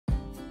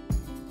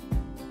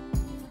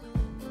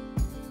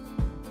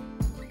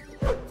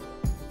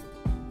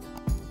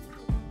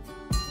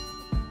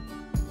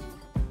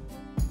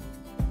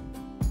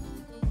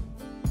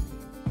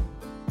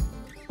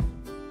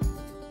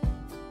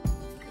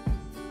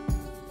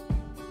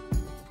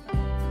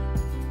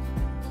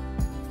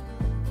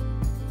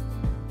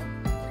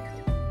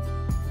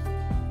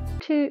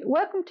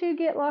welcome to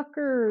Get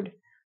Lockered.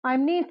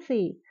 I'm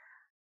Nancy.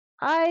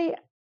 I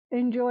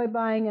enjoy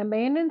buying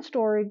abandoned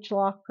storage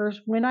lockers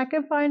when I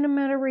can find them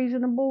at a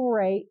reasonable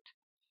rate.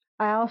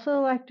 I also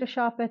like to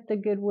shop at the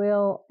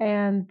Goodwill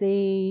and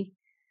the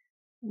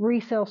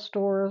resale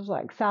stores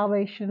like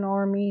Salvation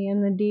Army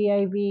and the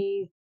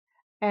DAV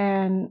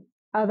and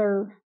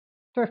other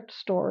thrift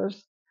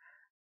stores.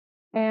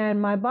 And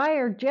my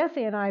buyer,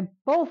 Jesse, and I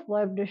both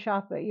love to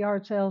shop at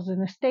yard sales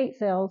and estate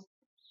sales,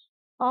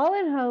 all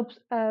in hopes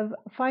of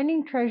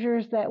finding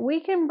treasures that we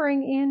can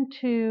bring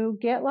into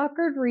Get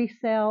Lockered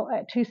Resale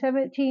at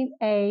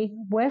 217A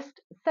West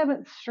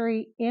 7th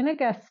Street in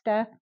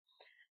Augusta,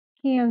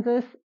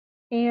 Kansas,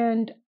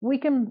 and we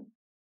can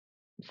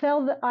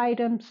sell the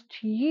items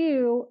to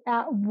you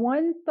at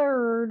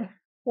 1/3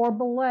 or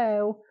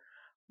below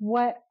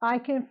what I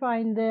can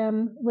find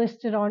them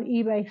listed on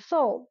eBay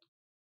sold.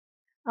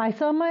 I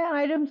sell my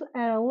items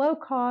at a low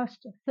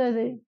cost so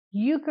that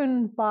you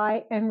can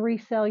buy and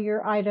resell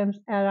your items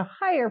at a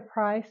higher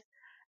price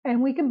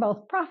and we can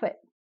both profit.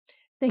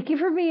 Thank you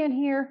for being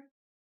here.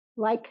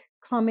 Like,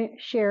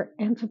 comment, share,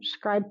 and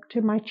subscribe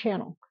to my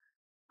channel.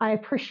 I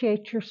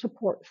appreciate your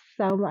support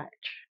so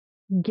much.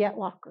 Get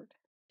Lockered.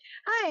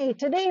 Hi,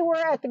 today we're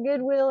at the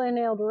Goodwill in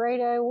El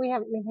Dorado. We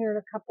haven't been here in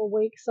a couple of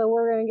weeks, so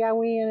we're going to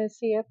go in and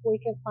see if we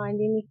can find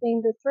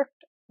anything to thrift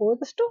for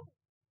the store.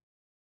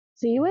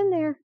 See you in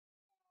there.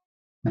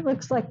 It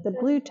looks like the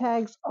blue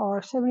tags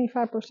are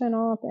 75%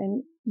 off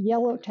and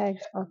yellow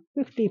tags are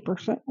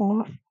 50%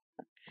 off.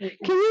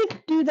 Can you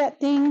do that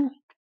thing?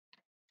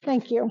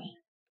 Thank you.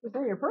 We're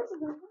going to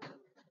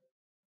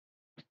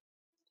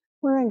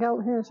go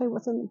over here and see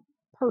what's in the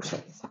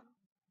purses.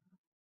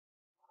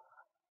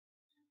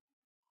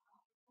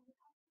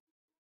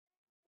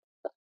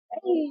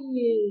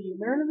 Hey,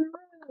 Marilyn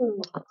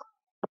Monroe.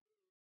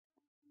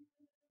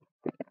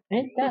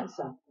 Ain't that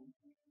something?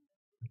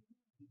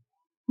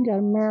 Got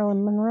a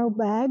Marilyn Monroe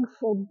bag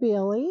for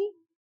Billy.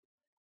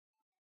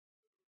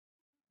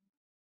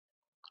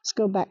 Let's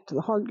go back to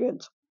the hard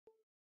goods.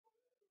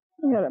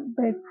 We got a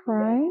bed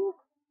frame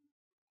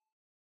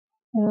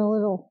and a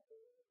little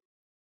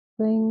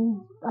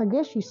thing. I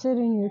guess you sit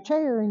in your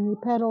chair and you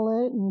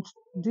pedal it and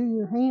do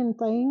your hand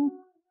thing.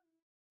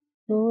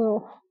 The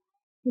little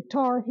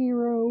Guitar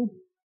Hero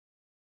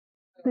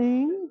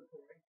thing.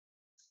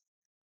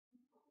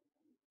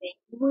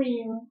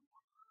 Real.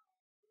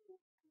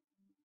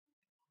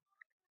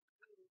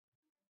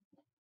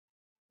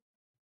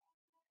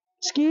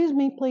 Excuse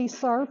me, please,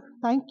 sir.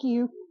 Thank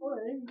you.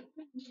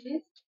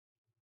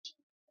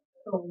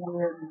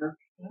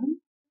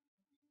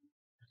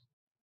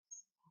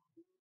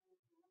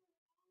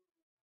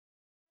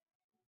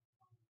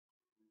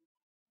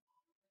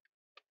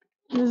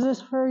 Is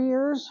this for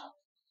yours?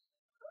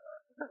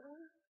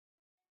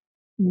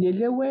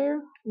 Dinnerware?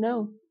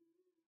 No.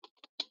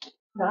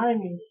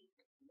 Diamond.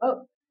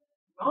 Oh,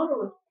 Donna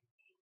was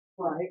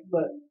right,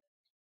 but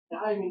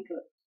diamond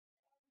cook.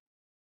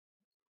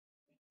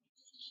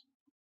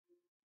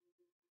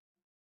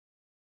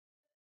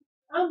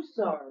 I'm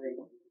sorry.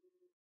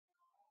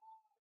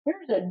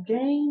 There's a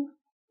game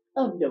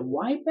of the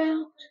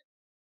Wipeout?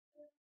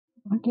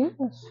 I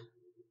guess.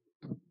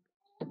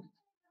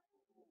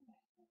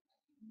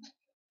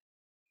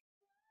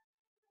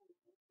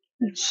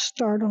 Let's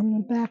start on the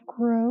back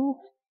row.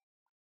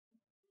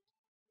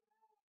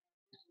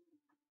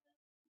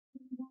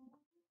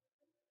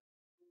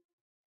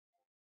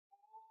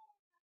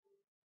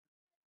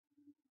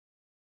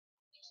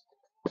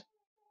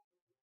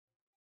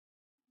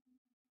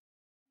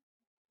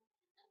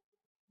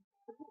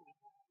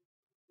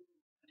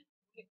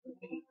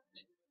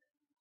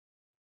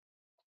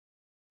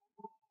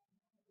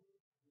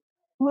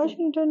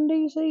 Washington,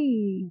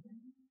 D.C.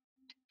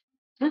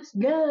 Let's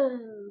go.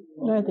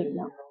 I think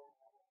no.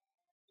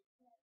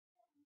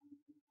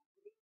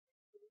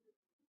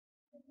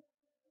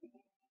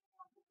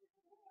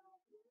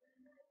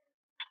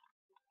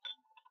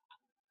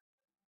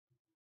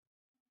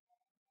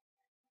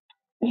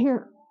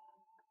 Here.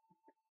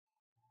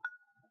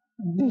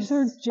 These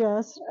are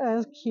just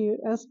as cute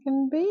as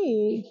can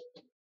be.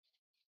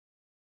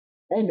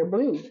 And they're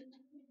blue.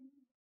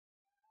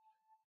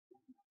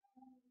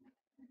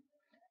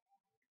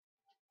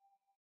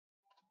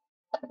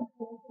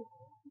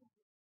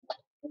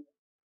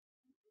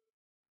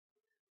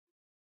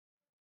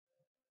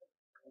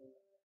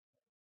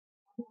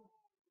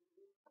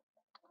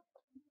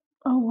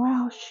 Oh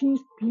wow, she's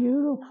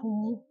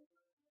beautiful.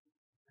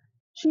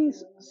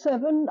 She's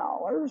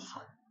 $7.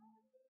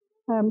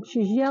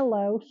 She's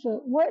yellow.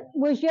 So what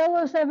was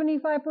yellow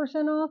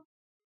 75% off?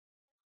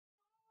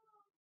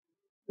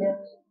 Yes.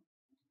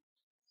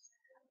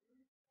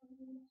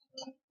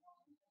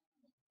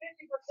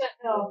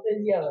 50% off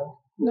is yellow.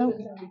 Nope.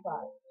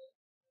 75.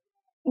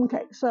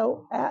 Okay,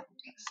 so at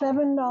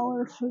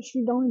 $7, so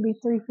she'd only be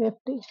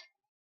 $3.50.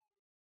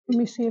 Let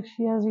me see if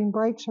she has any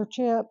breaks or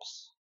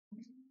chips.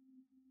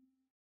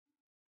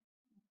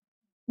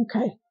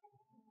 Okay.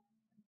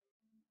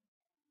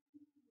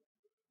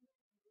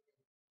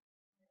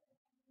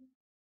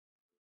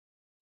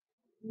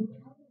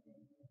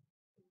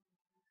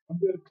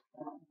 Yeah,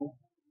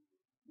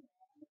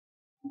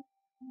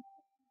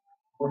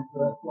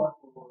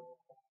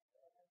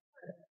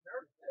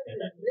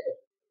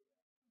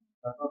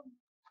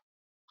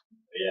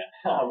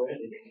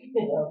 already.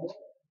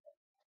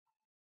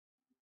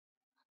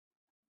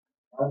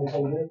 I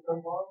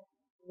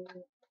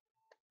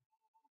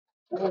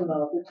don't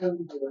know.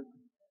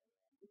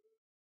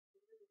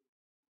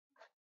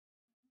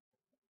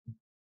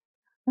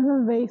 I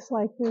have a vase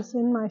like this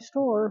in my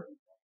store,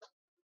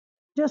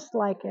 just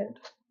like it.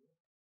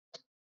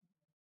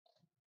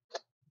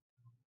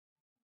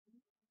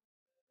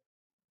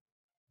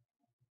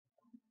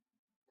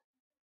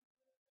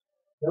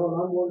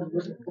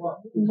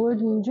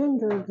 Wooden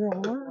ginger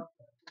jar.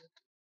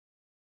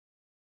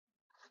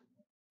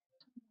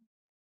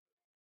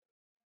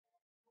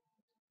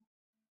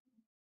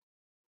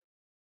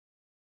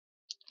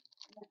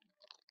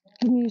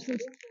 Can you use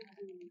this?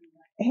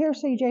 Here,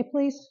 CJ,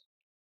 please.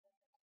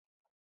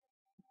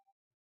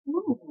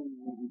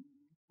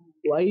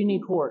 Why do you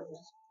need quartz?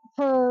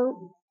 For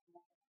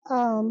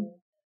um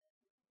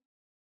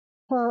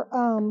for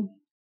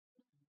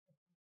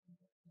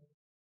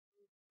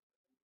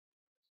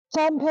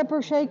salt and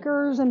pepper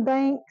shakers and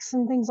banks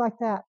and things like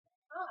that.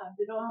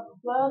 They don't have a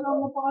flood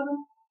on the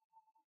bottom?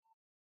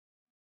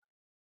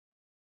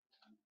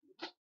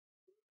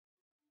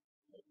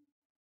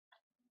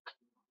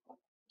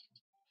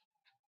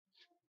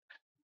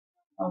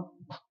 Oh.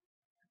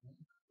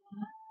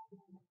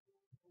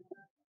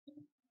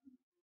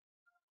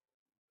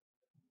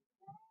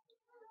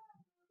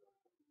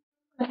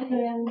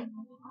 And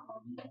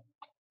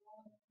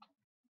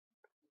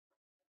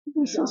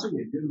This is,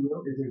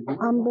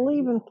 I'm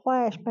believing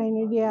flash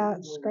painted. Yeah,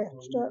 it's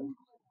scratched up.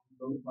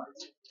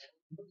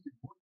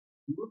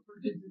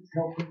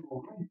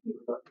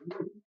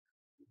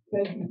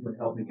 thank you for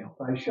helping out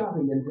by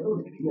shopping and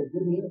donating at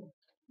Goodwill.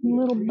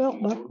 Little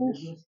belt buckles.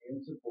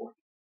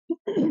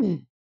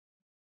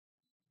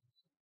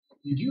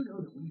 Did you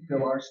know that we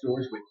fill our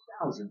stores with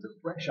thousands of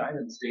fresh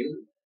items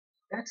daily?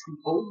 That's the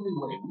only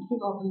way we can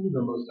offer you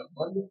the most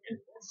abundant and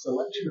best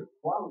selection of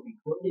quality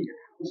clothing and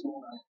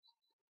household items.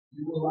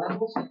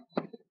 Reliable found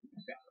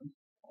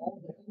all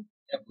day,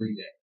 every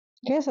day.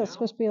 Guess that's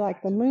supposed to be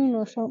like the moon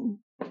or something.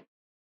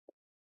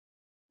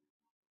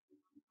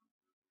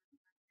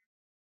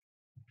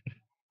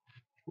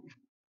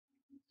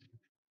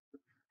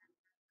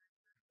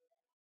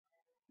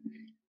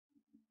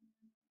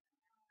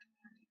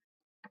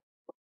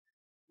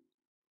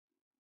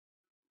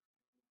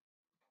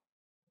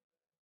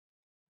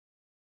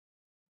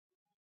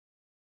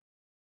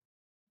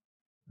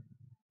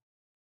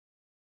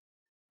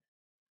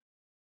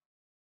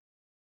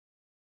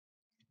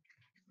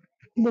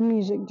 The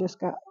music just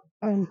got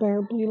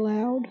unbearably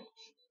loud.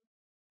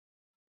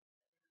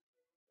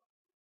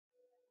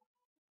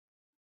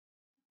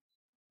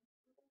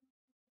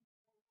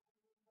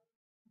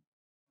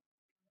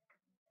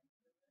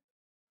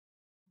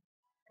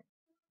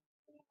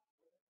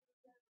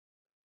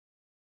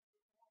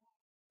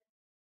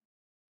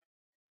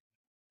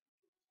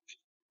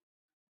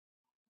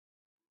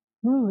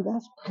 Ooh,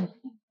 that's pretty.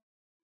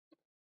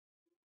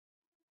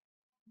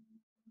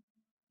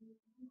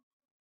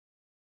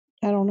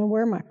 I don't know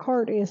where my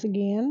cart is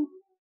again.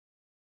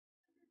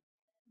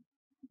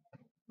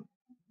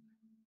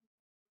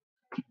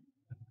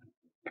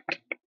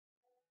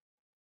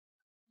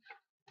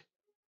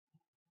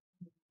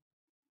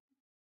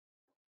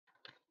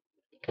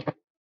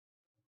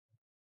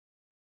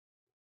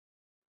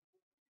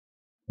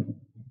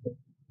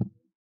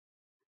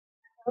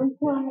 I'm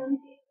fine.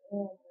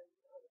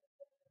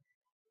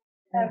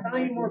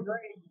 I need more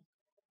green.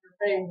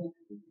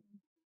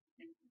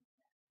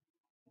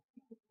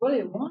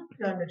 Willy Wonka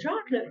and the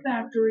Chocolate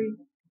Factory.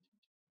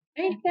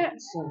 Ain't that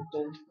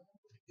something?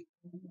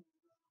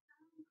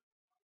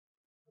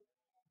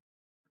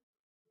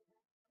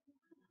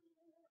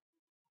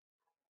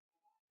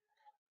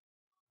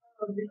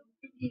 Did you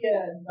see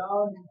a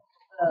dog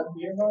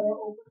beer bottle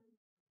open?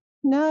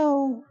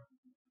 No,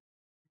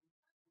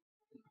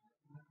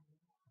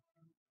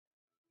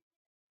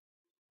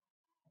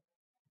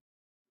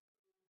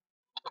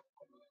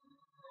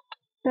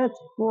 that's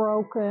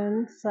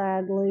broken,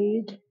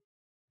 sadly.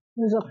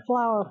 There's a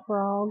flower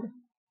frog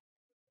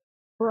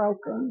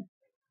broken.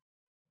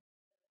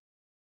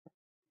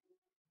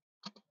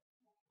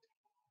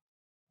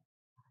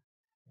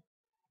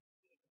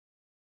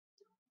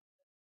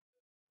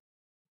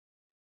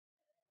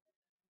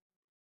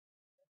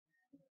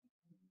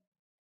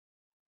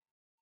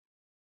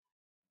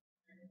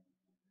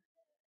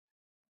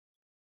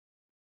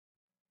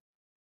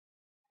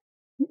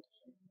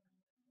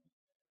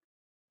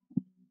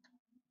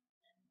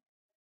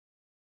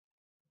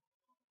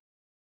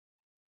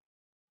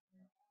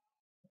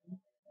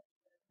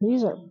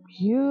 These are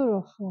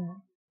beautiful.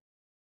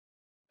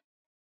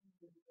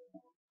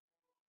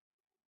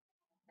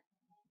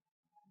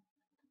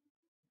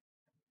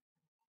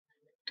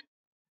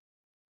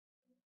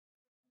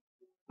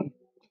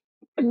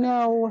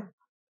 No,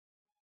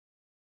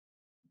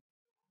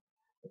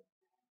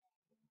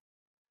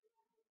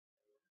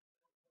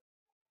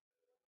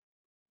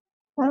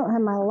 I don't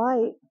have my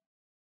light.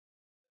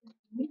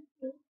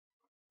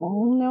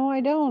 Oh, no,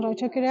 I don't. I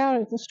took it out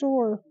at the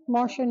store.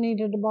 Marcia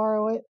needed to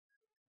borrow it.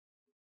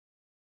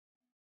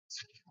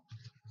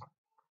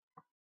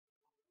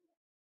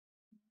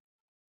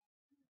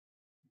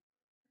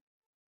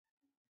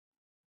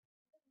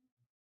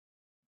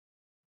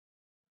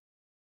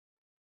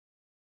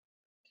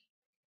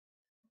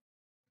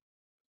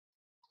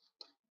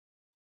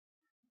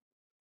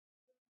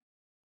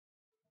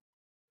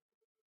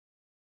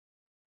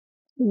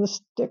 The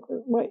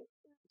sticker, wait, it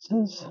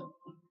says,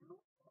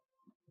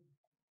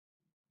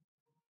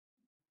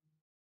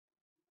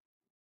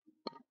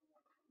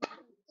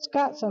 it's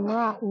got some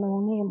writing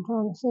on it. I'm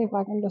trying to see if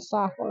I can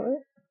decipher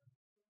it.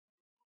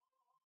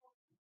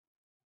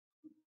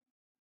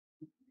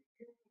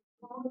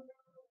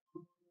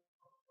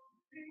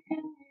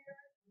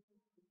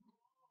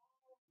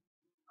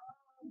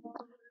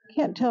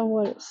 Can't tell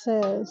what it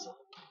says.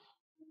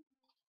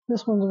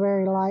 This one's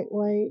very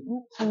lightweight.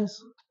 It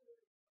says,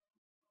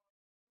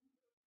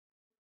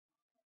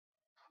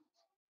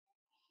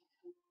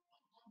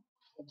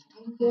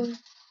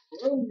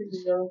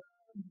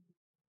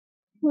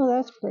 well,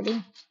 that's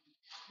pretty.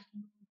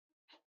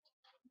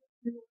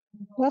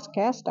 That's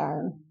cast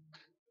iron.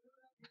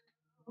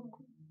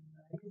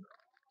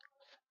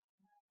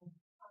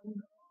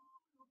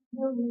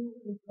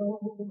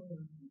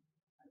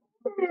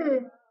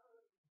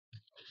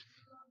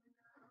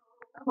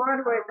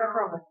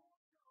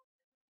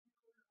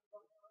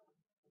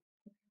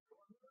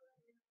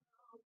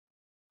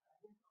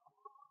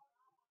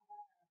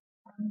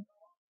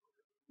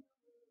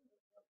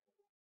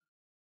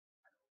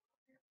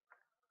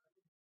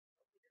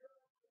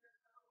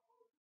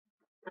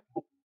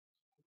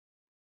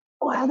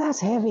 Wow, that's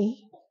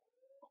heavy.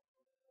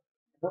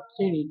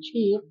 Any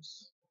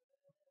chips?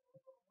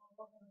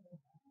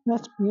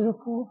 That's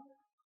beautiful.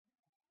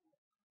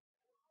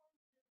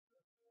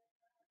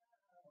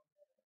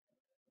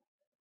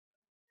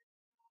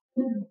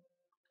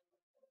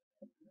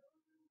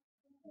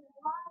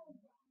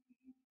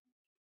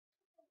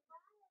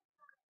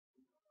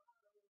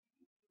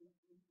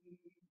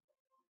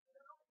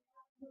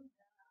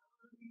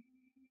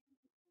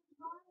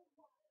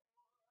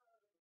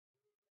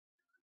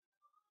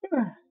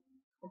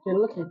 What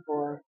you looking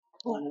for?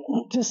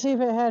 To see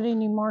if it had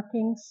any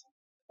markings.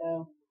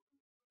 Oh.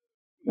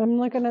 I'm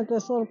looking at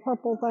this little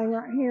purple thing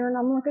right here, and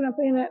I'm looking up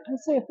in it to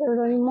see if there's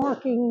any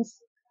markings.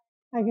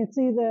 I can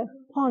see the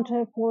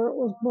pontiff where it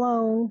was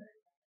blown.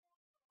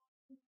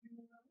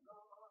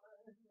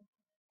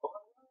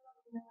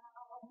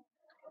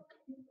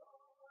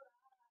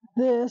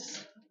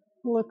 This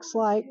looks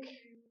like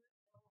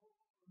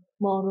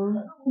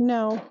Modern.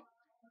 no.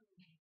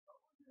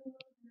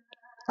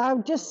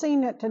 I've just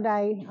seen it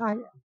today. I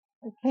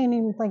can't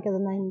even think of the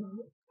name of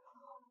it.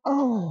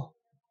 Oh,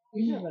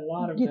 We have a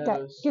lot of get that,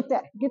 those. get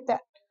that, get that,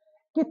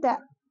 get that.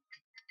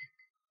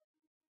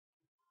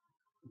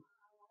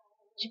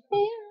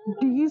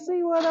 Do you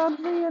see what I'm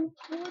seeing?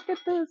 Look at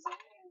this.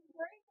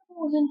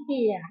 In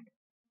here.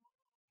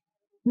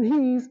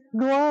 These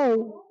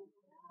glow.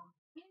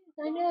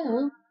 I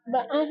know,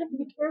 but I have to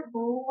be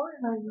careful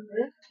organizing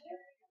this.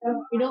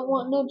 We don't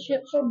want no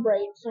chips or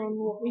breaks on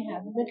what we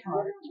have in the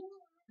cart.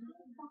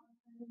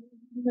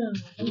 No.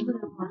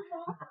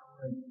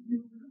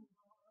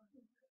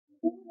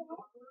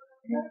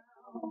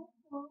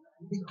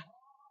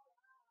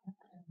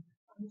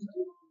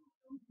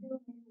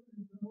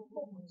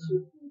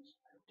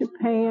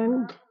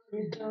 Japan.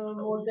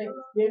 More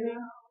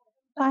Thanksgiving.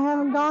 I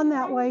haven't gone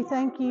that way,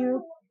 thank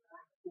you.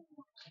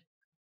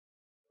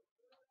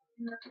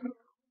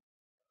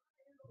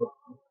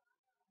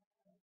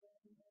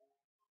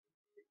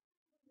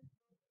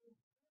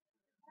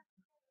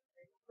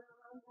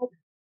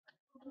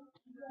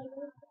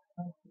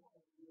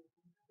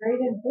 Great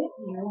and thank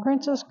you.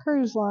 Princess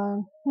Cruise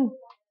Line.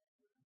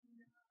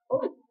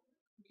 Oh, you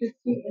can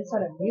see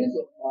inside a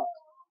music box.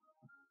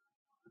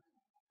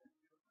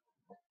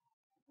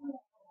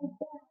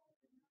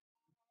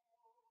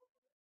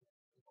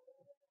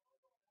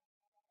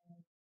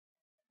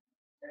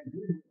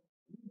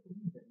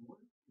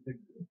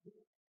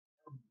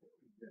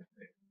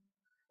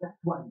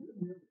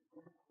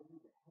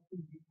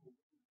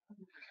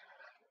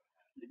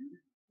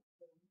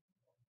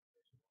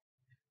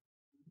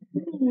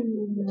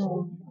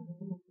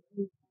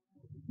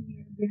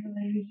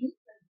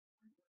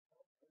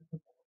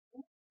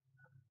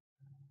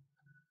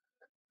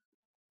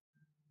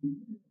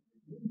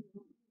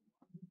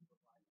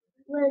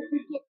 Where did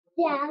you get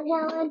down,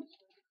 Helen?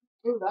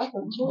 Oh, that's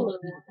a cooler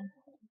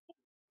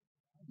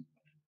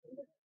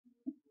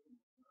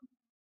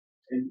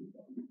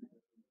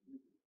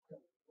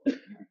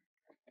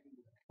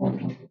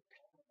one.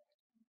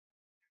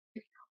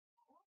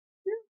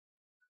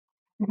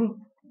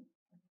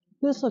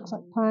 This looks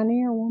like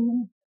Pioneer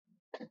Woman.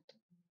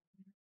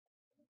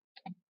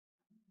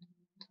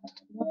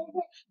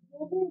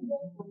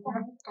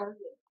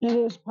 It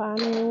is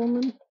Pioneer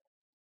Woman.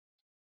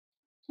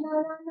 No,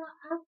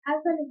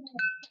 I'm gonna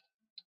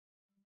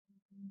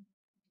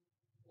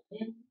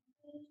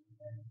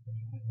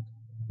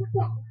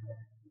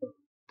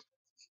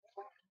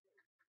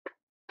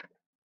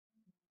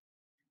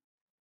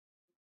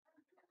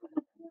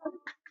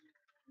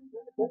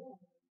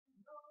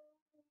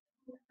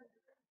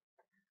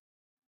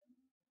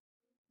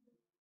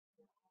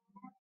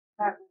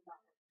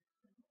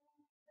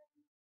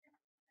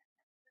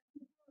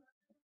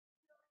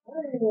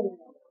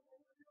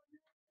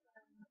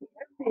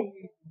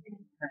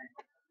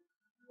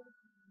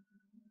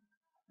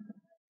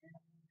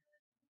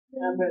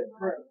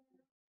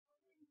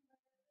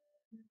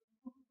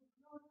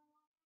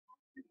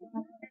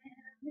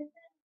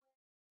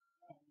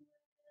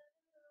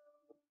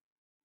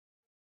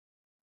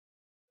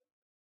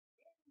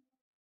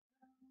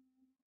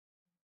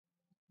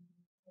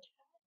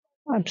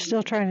I'm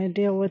still trying to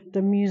deal with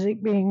the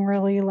music being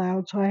really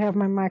loud, so I have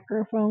my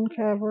microphone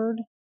covered.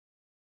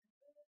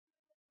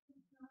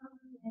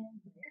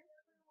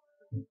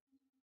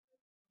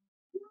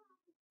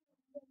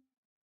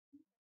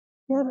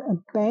 What, a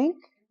bank?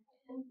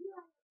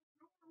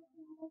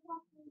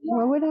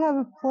 Why would it have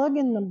a plug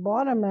in the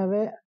bottom of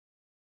it?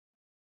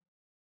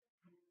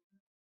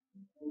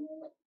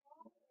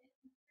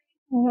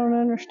 I don't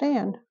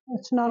understand.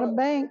 It's not a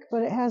bank,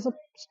 but it has a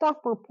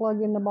stopper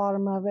plug in the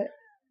bottom of it.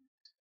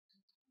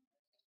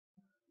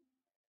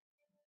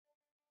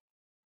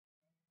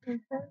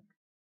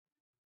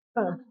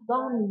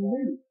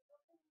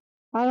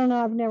 I don't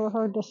know. I've never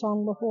heard the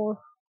song before.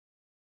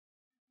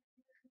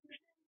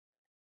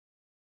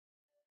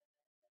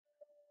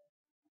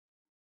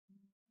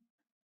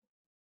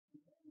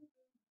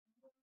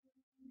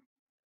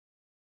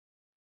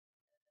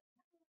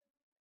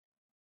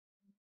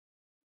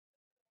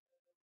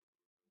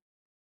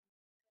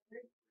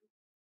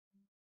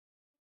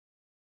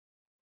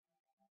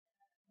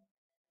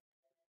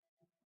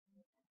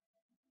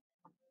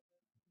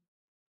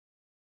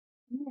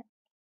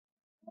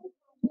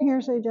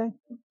 Here's AJ.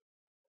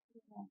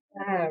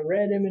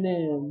 Red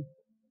M&M.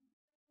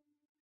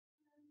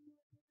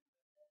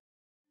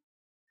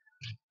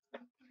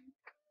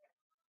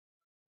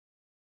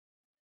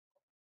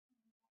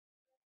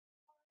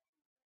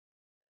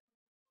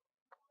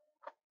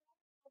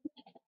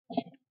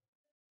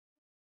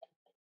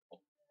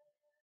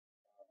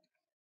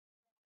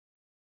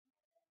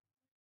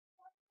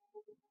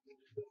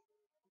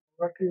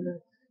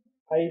 Record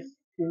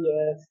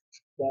ICS-8.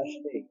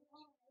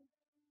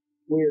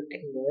 Weird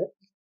clip.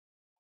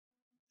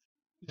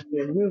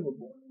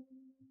 Removable.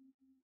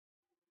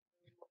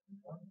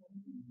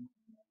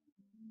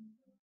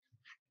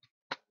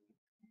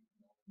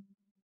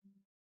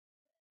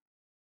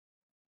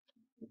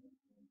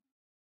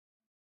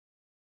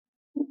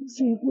 Let's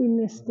see if we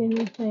missed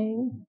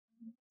anything.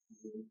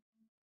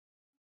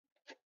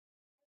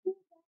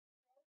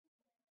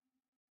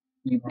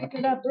 You picked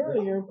it up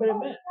earlier and put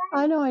it back.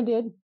 I know I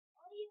did.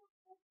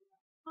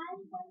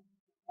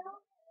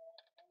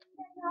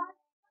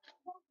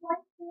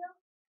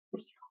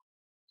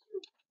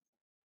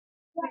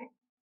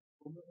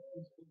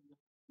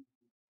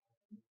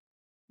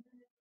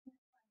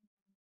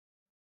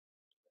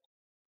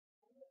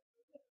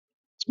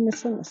 It's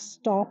missing a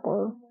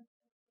stopper.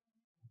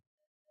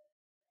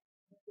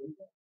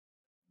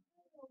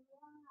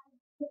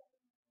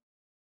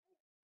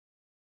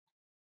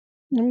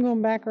 I'm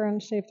going back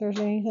around to see if there's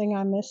anything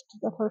I missed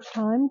the first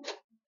time.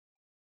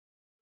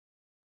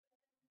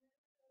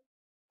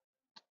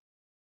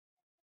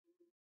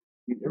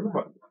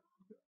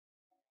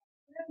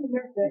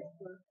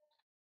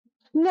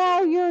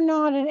 No, you're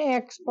not an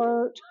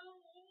expert.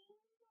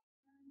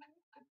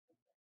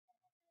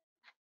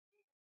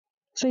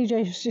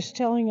 CJ's just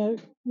telling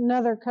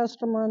another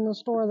customer in the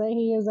store that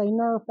he is a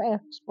Nerf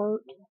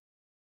expert.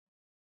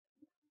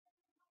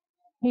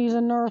 He's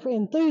a Nerf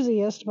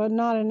enthusiast, but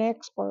not an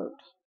expert.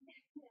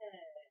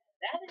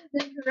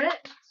 That is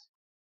incorrect.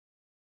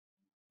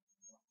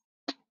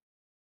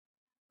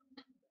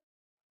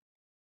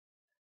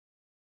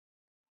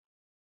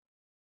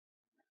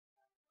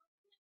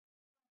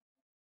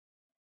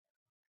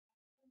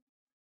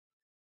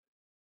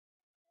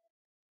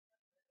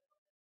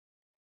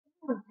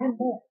 $10.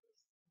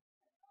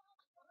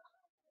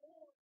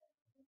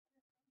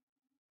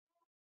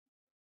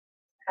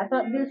 I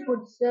thought this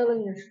would sell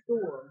in your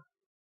store,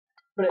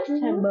 but it's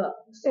 $10.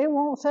 It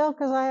won't sell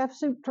because I have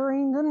soup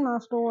tureens in my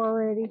store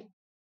already.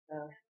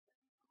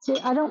 See,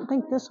 I don't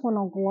think this one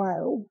will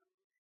glow.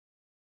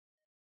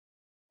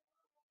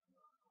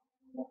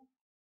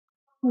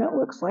 And it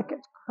looks like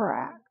it's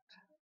cracked.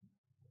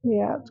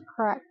 Yeah, it's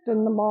cracked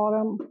in the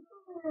bottom.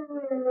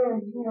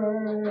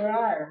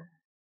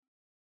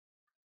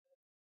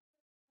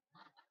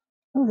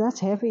 Oh, that's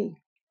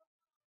heavy.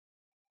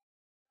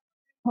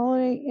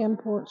 Holiday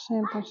import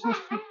San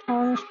Francisco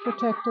tarnish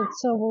protected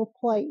silver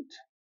plate.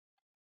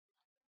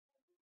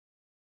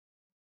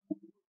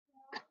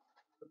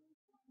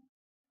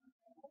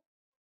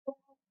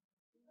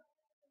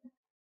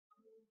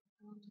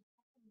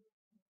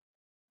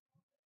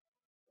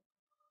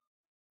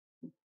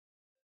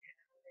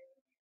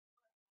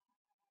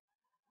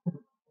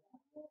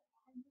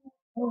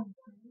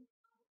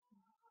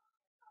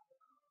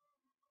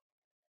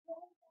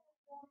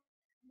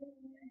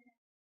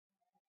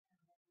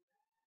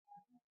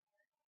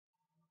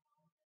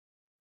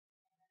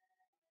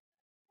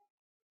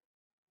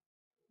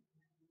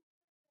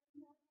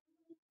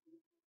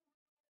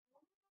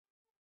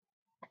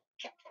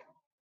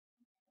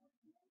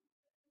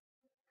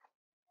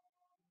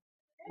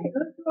 Hey,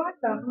 look who I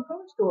found in the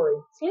Toy Story.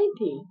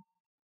 Sleepy.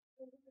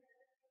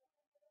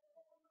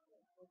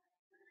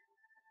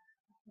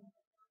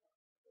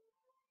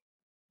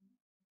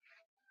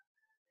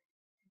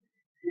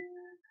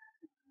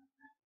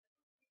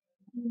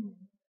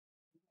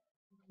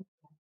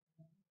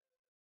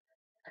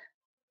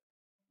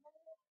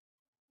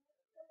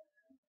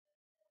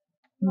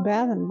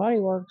 Bath and Body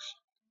Works.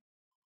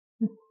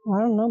 I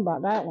don't know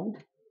about that one.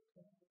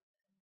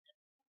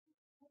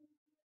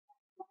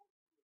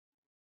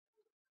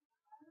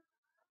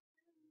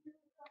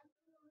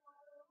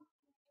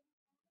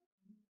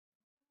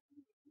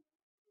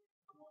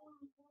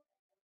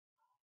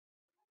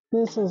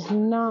 This is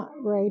not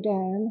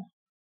Ray-Dan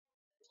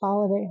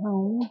Holiday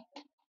Home.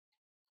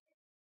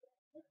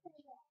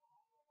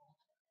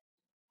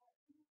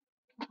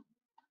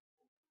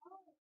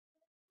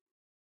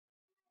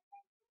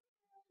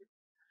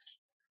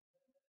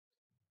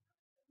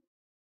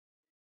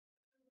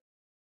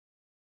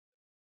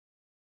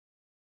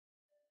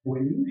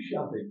 When you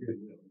shop at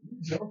Goodwill,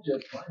 you don't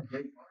just find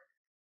great bargains.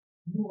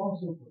 You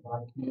also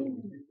provide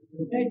feelings of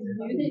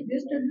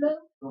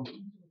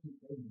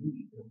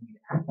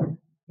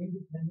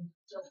independent,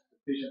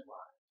 self-sufficient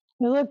lives.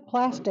 It looked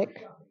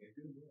plastic.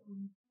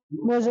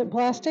 Was it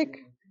plastic?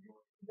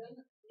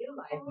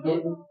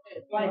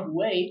 It's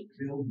lightweight.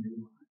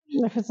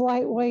 If it's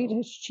lightweight,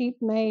 it's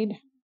cheap made.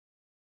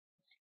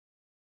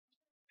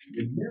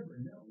 You never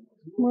know.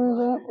 Where's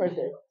that? Right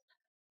there.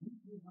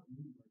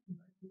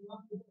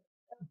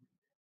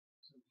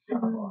 For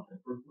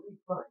great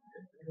fun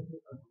and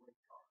benefit of great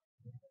cost.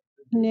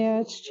 Yeah,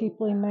 it's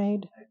cheaply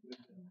made.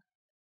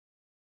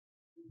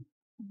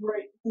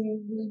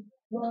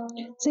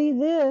 See,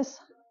 this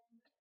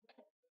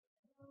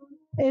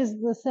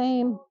is the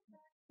same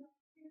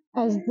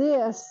as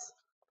this,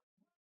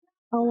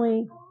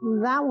 only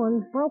that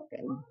one's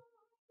broken.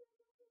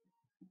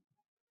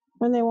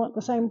 And they want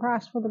the same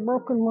price for the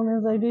broken one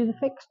as they do the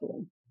fixed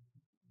one.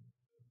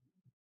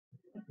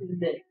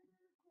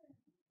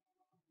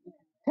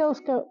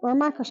 Telescope or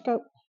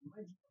microscope.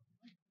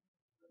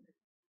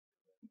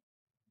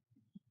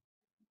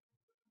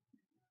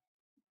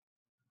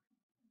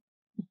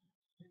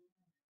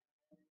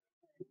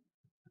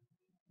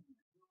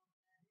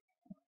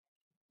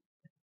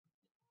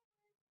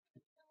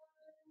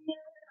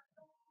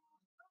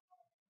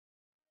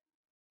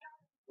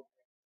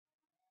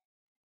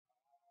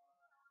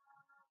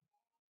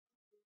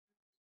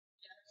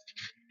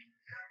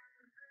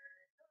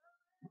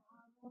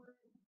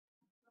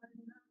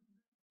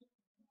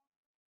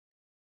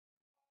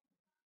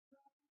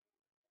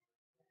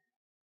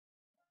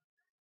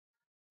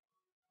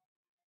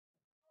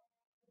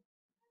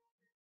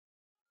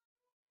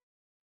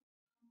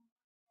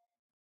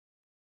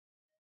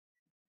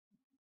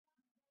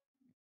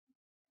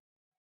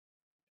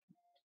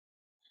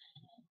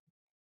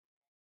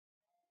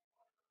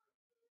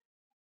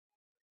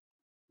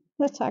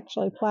 That's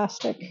actually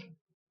plastic.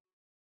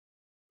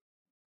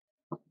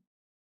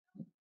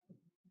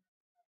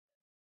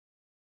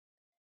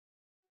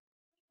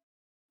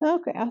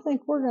 Okay, I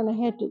think we're gonna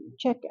head to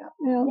check out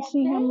now and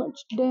see how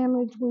much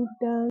damage we've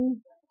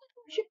done.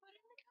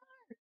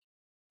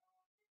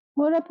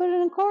 What did I put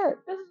in the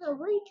cart? This is a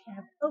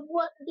recap of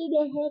what did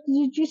ahead.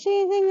 Did you see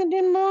anything that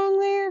didn't belong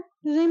there?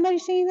 Does anybody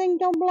see anything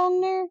that don't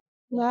belong there?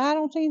 No, I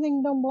don't see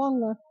anything that don't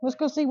belong there. Let's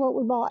go see what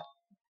we bought.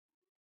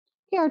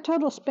 Yeah, our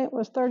total spent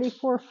was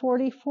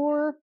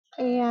 $34.44,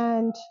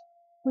 and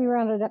we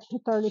rounded up to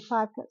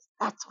 35 because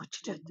that's what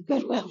you do at the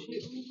Goodwill.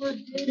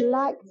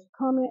 Like,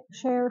 comment,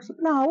 share.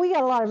 No, we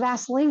got a lot of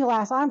Vaseline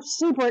glass. I'm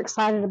super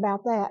excited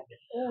about that.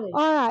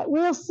 All right,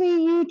 we'll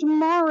see you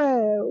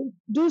tomorrow.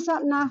 Do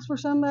something nice for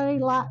somebody.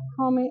 Like,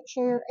 comment,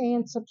 share,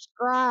 and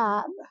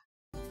subscribe.